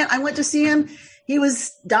congregant, I went to see him. He was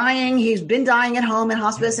dying. He's been dying at home in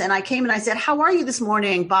hospice. And I came and I said, "How are you this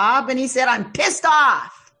morning, Bob?" And he said, "I'm pissed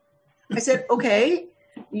off." I said, "Okay,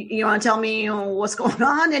 you want to tell me what's going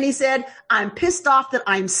on?" And he said, "I'm pissed off that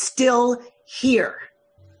I'm still here."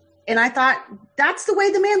 And I thought, that's the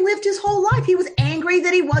way the man lived his whole life. He was angry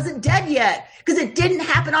that he wasn't dead yet because it didn't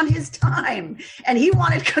happen on his time. And he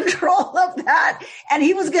wanted control of that. And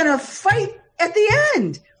he was going to fight at the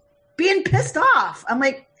end, being pissed off. I'm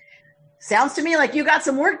like, sounds to me like you got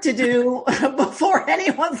some work to do before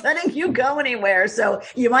anyone's letting you go anywhere. So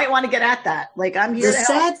you might want to get at that. Like, I'm here to help.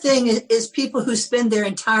 The sad thing is people who spend their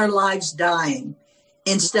entire lives dying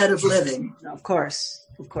instead of living. Of course.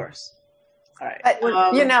 All right. But,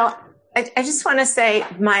 I just want to say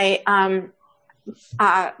my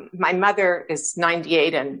mother is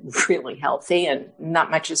 98 and really healthy and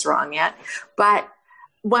not much is wrong yet. But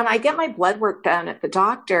when I get my blood work done at the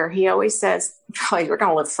doctor, he always says, "Oh, you're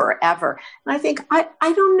going to live forever." And I think, I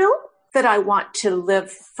don't know that I want to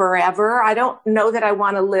live forever. I don't know that I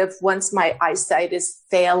want to live once my eyesight is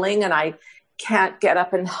failing and I can't get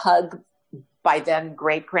up and hug by then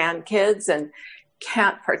great grandkids and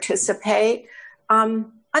can't participate.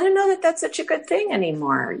 I don't know that that's such a good thing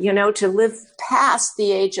anymore, to live past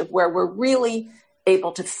the age of where we're really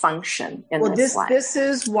able to function in this life. This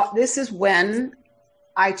is when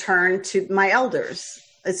I turn to my elders.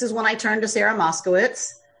 This is when I turn to Sarah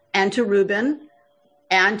Moskowitz and to Ruben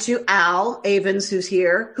and to Al Avens, who's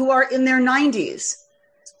here, who are in their 90s,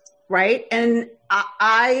 right? And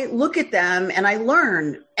I look at them and I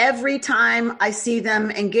learn every time I see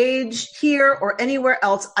them engage here or anywhere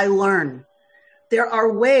else. I learn. There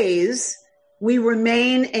are ways we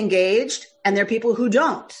remain engaged, and there are people who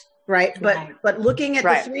don't, right? But looking at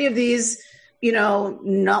the three of these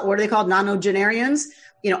not what are they called? Nonagenarians,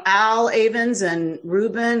 Al Avens and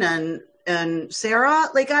Reuben and Sarah.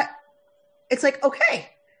 It's like, okay.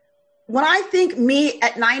 When I think me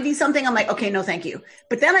at 90 something, I'm like, okay, no, thank you.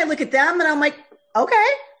 But then I look at them and I'm like, okay,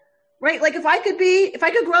 right? Like if I could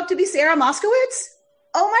grow up to be Sarah Moskowitz,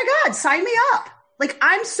 oh my God, sign me up. Like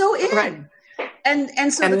I'm so in. Right.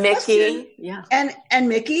 And so and Mickey, question, yeah. And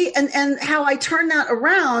Mickey and how I turn that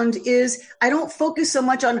around is I don't focus so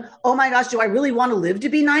much on, oh my gosh, do I really want to live to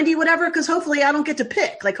be 90, whatever? Because hopefully I don't get to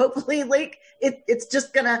pick. Like hopefully it's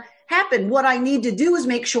just going to happen. What I need to do is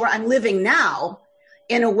make sure I'm living now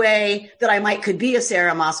in a way that could be a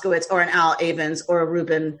Sarah Moskowitz or an Al Avens or a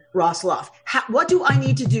Reuben Rosloff. What do I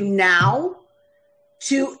need to do now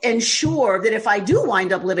to ensure that if I do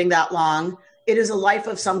wind up living that long, it is a life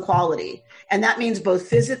of some quality? And that means both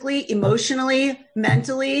physically, emotionally,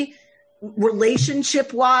 mentally,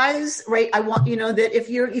 relationship wise, right? I want, that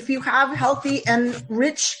if you have healthy and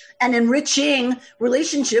rich and enriching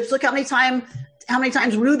relationships, look how many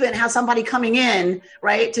times Reuben has somebody coming in,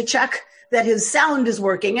 right, to check that his sound is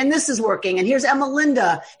working and this is working. And here's Emma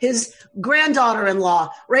Linda, his granddaughter-in-law,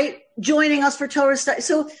 right, joining us for Torah study.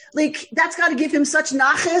 So that's got to give him such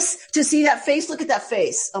nachas to see that face. Look at that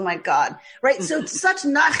face. Oh my God. Right. So such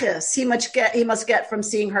nachas he must get from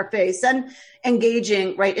seeing her face and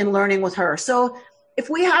engaging, right, in learning with her. So if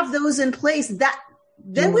we have those in place,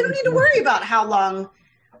 then we don't need to worry about how long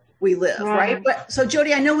we live. Right. But so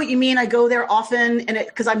Jody, I know what you mean. I go there often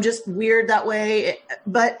because I'm just weird that way,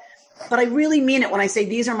 but I really mean it when I say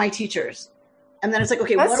these are my teachers. And then it's like,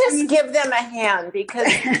 okay, let's just give them a hand because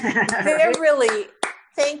they're really,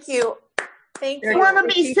 thank you. Thank you. I want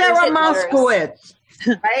to be Sarah Moskowitz.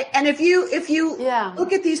 Right. And if you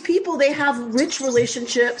look at these people, they have rich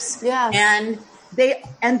relationships and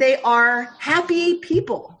they are happy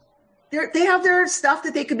people. They have their stuff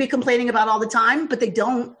that they could be complaining about all the time, but they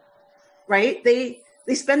don't, right? They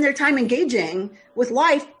spend their time engaging with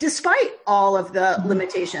life despite all of the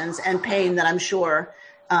limitations and pain that I'm sure,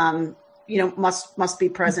 must be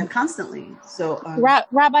present constantly. So,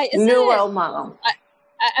 Rabbi, is new world model.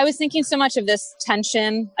 I was thinking so much of this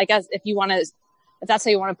tension, I guess, if that's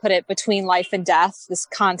how you want to put it, between life and death, this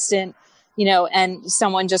constant, and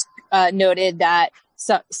someone just noted that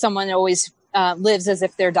someone always lives as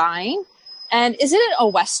if they're dying. And isn't it a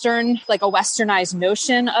westernized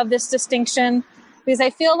notion of this distinction? Because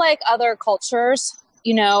I feel like other cultures,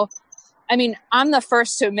 I'm the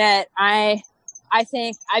first to admit, I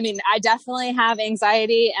definitely have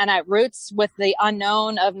anxiety and at roots with the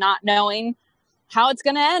unknown of not knowing how it's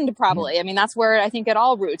going to end, probably. I mean, that's where I think it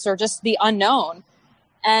all roots, or just the unknown.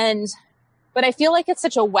 But I feel like it's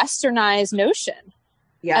such a westernized notion.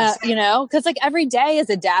 Yes. Because every day is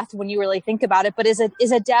a death when you really think about it. But is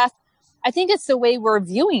a death, I think it's the way we're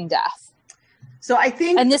viewing death. So I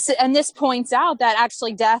think, and this points out that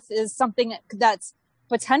actually death is something that's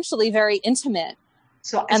potentially very intimate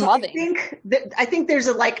and loving. I think there's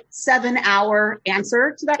a 7-hour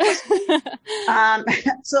answer to that question.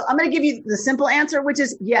 So I'm going to give you the simple answer, which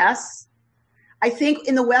is yes. I think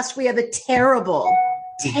in the West we have a terrible,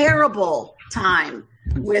 terrible time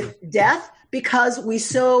with death because we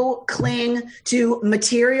so cling to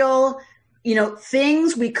material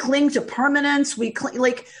things. We cling to permanence. We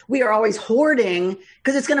are always hoarding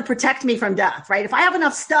because it's going to protect me from death, right? If I have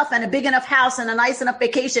enough stuff and a big enough house and a nice enough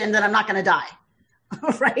vacation, then I'm not going to die.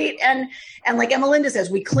 Right. And like Emma Linda says,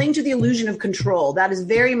 we cling to the illusion of control. That is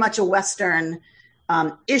very much a Western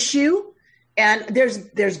issue. And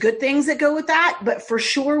there's good things that go with that. But for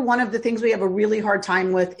sure, one of the things we have a really hard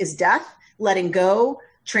time with is death, letting go,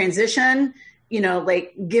 transition,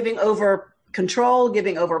 giving over control,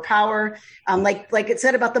 giving over power. Like it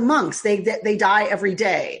said about the monks, they die every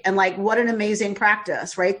day. And what an amazing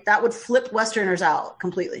practice, right? That would flip Westerners out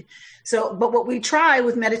completely. So, but what we try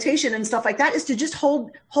with meditation and stuff like that is to just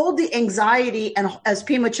hold the anxiety. And as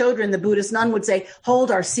Pema Chodron, the Buddhist nun, would say, hold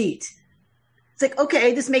our seat. It's like,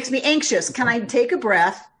 okay, this makes me anxious. Can I take a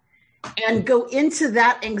breath and go into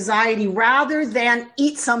that anxiety rather than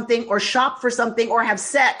eat something or shop for something or have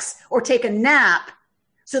sex or take a nap,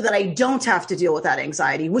 so that I don't have to deal with that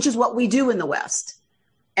anxiety, which is what we do in the West.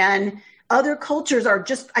 And other cultures are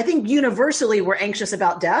I think universally we're anxious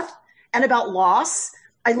about death and about loss.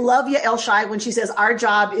 I love Yael Shai when she says our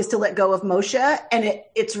job is to let go of Moshe, and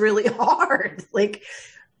it's really hard.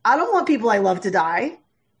 I don't want people I love to die,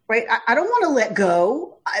 right? I don't want to let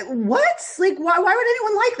go. What? Why would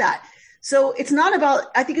anyone like that? So it's not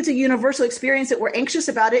about, I think it's a universal experience that we're anxious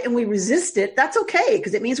about it and we resist it. That's okay,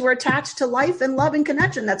 because it means we're attached to life and love and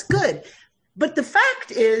connection. That's good. But the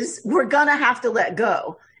fact is we're going to have to let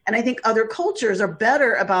go. And I think other cultures are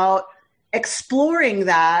better about exploring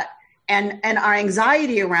that and our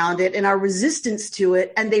anxiety around it and our resistance to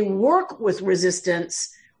it, and they work with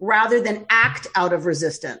resistance rather than act out of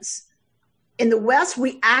resistance. In the West,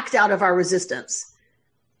 we act out of our resistance.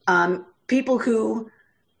 People who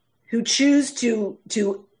choose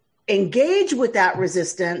to engage with that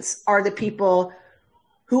resistance are the people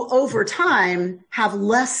who over time have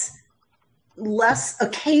less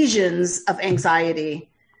occasions of anxiety,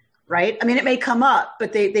 right? I mean, it may come up,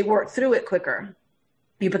 but they work through it quicker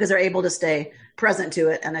because they're able to stay present to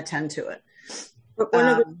it and attend to it.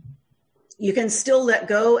 You can still let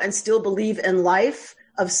go and still believe in life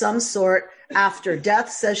of some sort after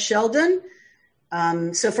death, says Sheldon.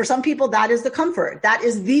 So for some people, that is the comfort. That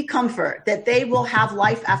is the comfort, that they will have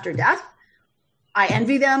life after death. I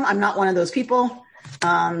envy them. I'm not one of those people.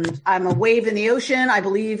 I'm a wave in the ocean. I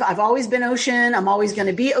believe I've always been ocean. I'm always going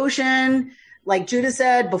to be ocean. Like Judah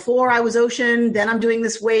said, before I was ocean, then I'm doing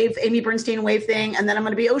this wave, Amy Bernstein wave thing, and then I'm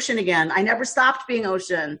going to be ocean again. I never stopped being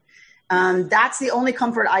ocean. That's the only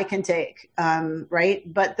comfort I can take, right?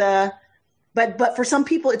 But for some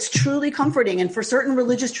people, it's truly comforting. And for certain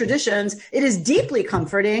religious traditions, it is deeply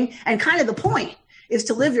comforting. And kind of the point is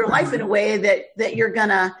to live your life in a way that you're going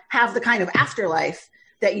to have the kind of afterlife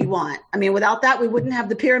that you want. I mean, without that, we wouldn't have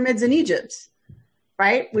the pyramids in Egypt,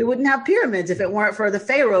 right? We wouldn't have pyramids if it weren't for the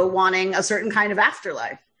Pharaoh wanting a certain kind of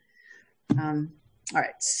afterlife. All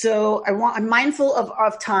right. So I'm mindful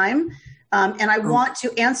of time. And I want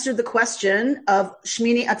to answer the question of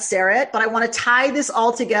Shmini Atzeret, but I want to tie this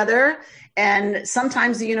all together. And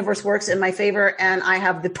sometimes the universe works in my favor, and I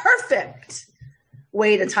have the perfect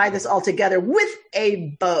way to tie this all together with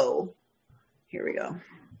a bow. Here we go.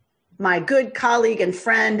 My good colleague and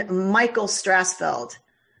friend, Michael Strassfeld,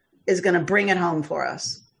 is going to bring it home for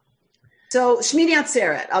us. So Shmini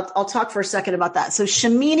Atzeret, I'll talk for a second about that. So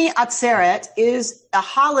Shmini Atzeret is a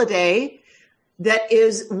holiday that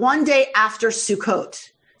is one day after Sukkot.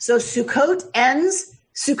 So Sukkot ends.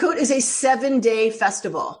 Sukkot is a 7-day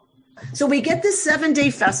festival. So we get this 7-day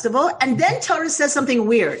festival, and then Torah says something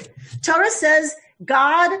weird. Torah says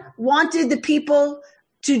God wanted the people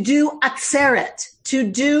to do atzeret, to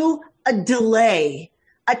do a delay,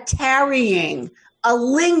 a tarrying, a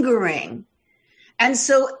lingering. And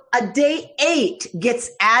so a day 8 gets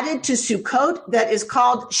added to Sukkot that is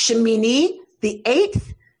called Shemini, the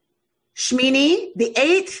 8th. Shmini, the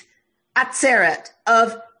 8th, atzeret,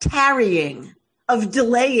 of tarrying, of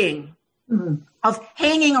delaying, of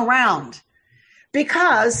hanging around.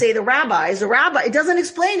 Because, say the rabbi, it doesn't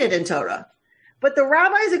explain it in Torah, but the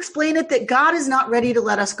rabbis explain it that God is not ready to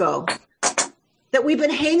let us go. That we've been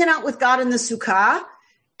hanging out with God in the Sukkah,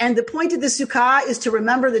 and the point of the Sukkah is to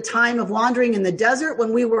remember the time of wandering in the desert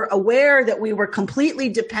when we were aware that we were completely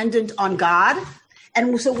dependent on God.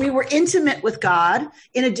 And so we were intimate with God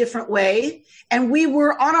in a different way. And we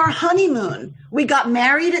were on our honeymoon. We got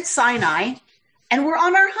married at Sinai and we're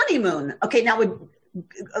on our honeymoon. Okay, now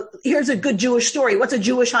here's a good Jewish story. What's a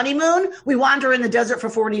Jewish honeymoon? We wander in the desert for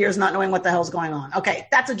 40 years not knowing what the hell's going on. Okay,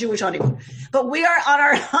 that's a Jewish honeymoon. But we are on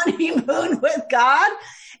our honeymoon with God,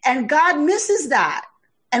 and God misses that.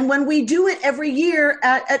 And when we do it every year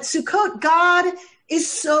at Sukkot, God is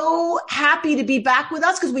so happy to be back with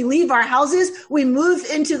us because we leave our houses. We move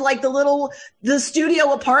into like the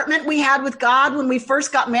studio apartment we had with God when we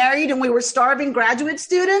first got married and we were starving graduate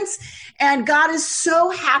students. And God is so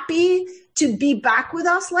happy to be back with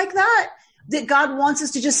us like that God wants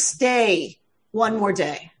us to just stay one more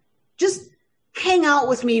day. Just hang out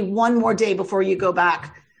with me one more day before you go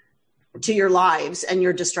back to your lives and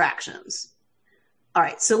your distractions. All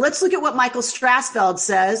right, so let's look at what Michael Strassfeld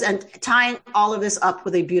says and tying all of this up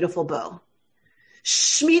with a beautiful bow.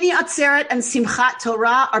 Shmini Atzeret and Simchat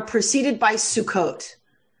Torah are preceded by Sukkot.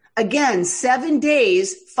 Again, 7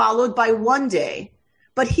 days followed by 1 day.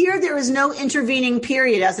 But here there is no intervening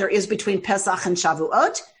period as there is between Pesach and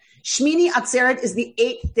Shavuot. Shmini Atzeret is the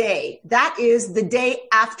 8th day. That is the day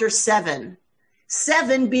after 7.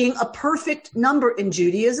 7 being a perfect number in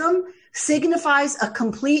Judaism signifies a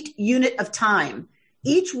complete unit of time.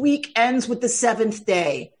 Each week ends with the 7th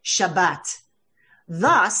day, Shabbat.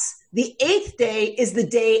 Thus, the 8th day is the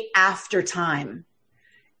day after time.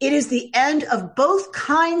 It is the end of both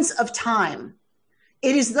kinds of time.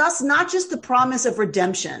 It is thus not just the promise of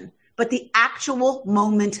redemption, but the actual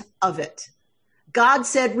moment of it. God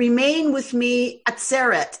said, remain with me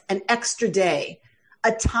atzeret, an extra day,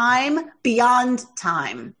 a time beyond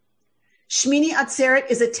time. Shmini Atzeret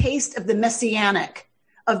is a taste of the messianic,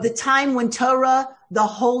 of the time when Torah, the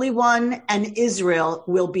Holy One, and Israel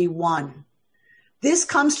will be one. This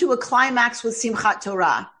comes to a climax with Simchat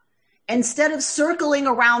Torah. Instead of circling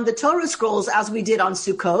around the Torah scrolls as we did on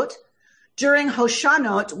Sukkot, During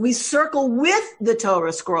Hoshanot, we circle with the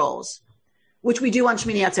Torah scrolls, which we do on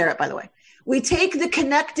Shmini Atzeret, by the way. We take the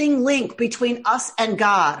connecting link between us and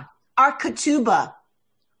God, our ketubah,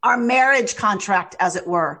 our marriage contract, as it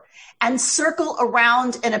were, and circle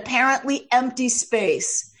around an apparently empty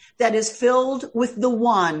space that is filled with the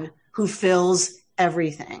one who fills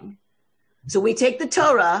everything. So we take the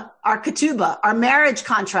Torah, our ketubah, our marriage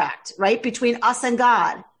contract, right, between us and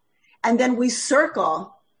God, and then we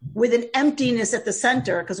circle with an emptiness at the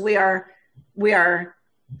center, because we are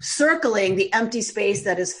circling the empty space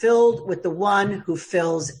that is filled with the one who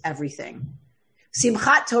fills everything.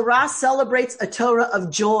 Simchat Torah celebrates a Torah of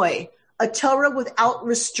joy, a Torah without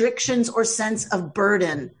restrictions or sense of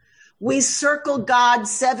burden. We circle God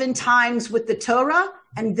 7 times with the Torah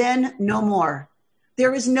and then no more.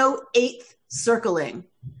 There is no 8th circling.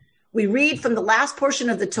 We read from the last portion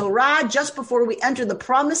of the Torah just before we enter the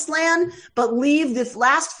promised land, but leave the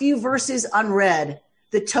last few verses unread,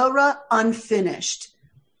 the Torah unfinished.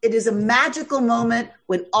 It is a magical moment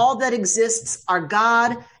when all that exists are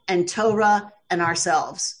God and Torah and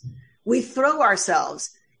ourselves. We throw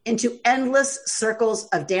ourselves into endless circles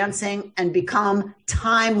of dancing and become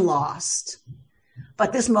time lost.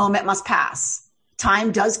 But this moment must pass.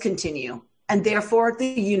 Time does continue, and therefore the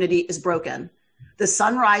unity is broken. The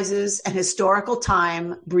sun rises and historical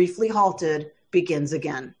time, briefly halted, begins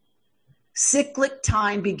again. Cyclic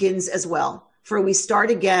time begins as well, for we start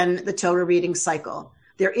again the Torah reading cycle.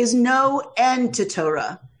 There is no end to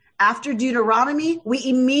Torah. After Deuteronomy, we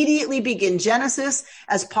immediately begin Genesis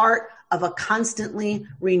as part of a constantly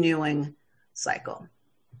renewing cycle.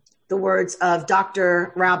 The words of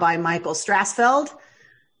Dr. Rabbi Michael Strassfeld,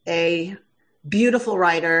 a beautiful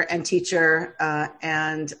writer and teacher,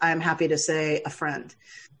 and I'm happy to say a friend.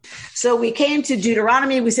 So we came to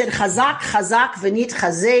Deuteronomy. We said Chazak, Chazak, Venit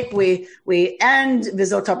Chazek. We end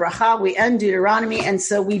Vizot HaBracha. We end Deuteronomy, and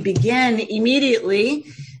so we begin immediately.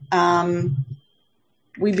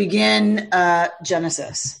 We begin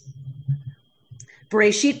Genesis.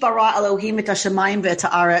 Bereshit bara Elohim et hashamayim ve'et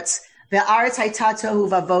haaretz. Ve'aretz hayta tohu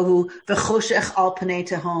vavohu ve'choshech al pnei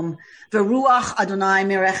tehom. Ve'ruach Adonai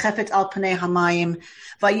merechefet al pnei hamayim.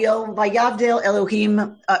 Vayavdel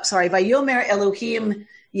Elohim, Vayomer Elohim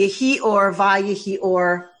yehi or vayehi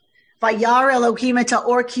or. Vayar Elohim et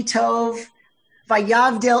ha'or ki tov.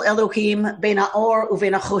 Vayavdel Elohim bein ha'or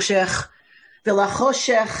uvein ha'choshech.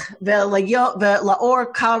 Ve'lachoshech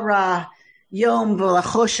ve'laor kara yom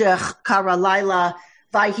ve'lachoshech kara laila.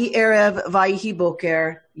 Vayhi erev vayhi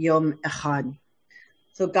boker yom echad.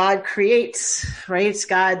 So God creates, right?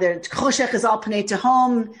 God, the choshech is al pnei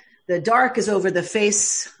tehom. The dark is over the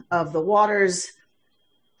face of the waters.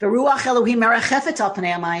 The ruach Elohim merechefet al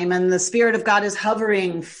pnei hamayim, and the Spirit of God is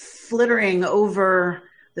hovering, flittering over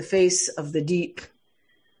the face of the deep.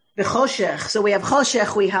 The choshech. So we have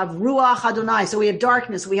choshech, we have ruach Adonai. So we have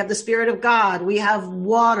darkness, we have the Spirit of God, we have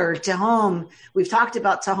water, tehom. We've talked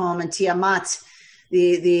about tehom and Tiamat,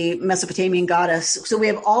 the Mesopotamian goddess. So we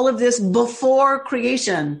have all of this before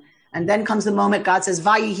creation. And then comes the moment God says,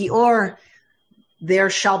 Vayihi or, there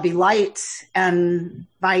shall be light. And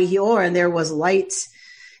Vayihi or, and there was light.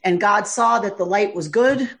 And God saw that the light was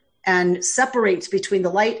good and separates between the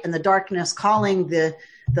light and the darkness, calling the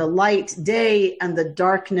light day and the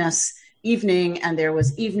darkness evening. And there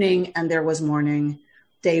was evening and there was morning,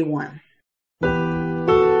 day 1.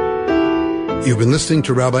 You've been listening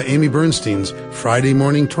to Rabbi Amy Bernstein's Friday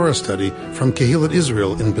Morning Torah Study from Kehillat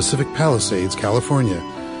Israel in Pacific Palisades, California.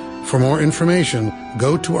 For more information,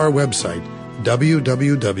 go to our website,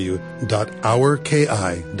 www.ourki.org.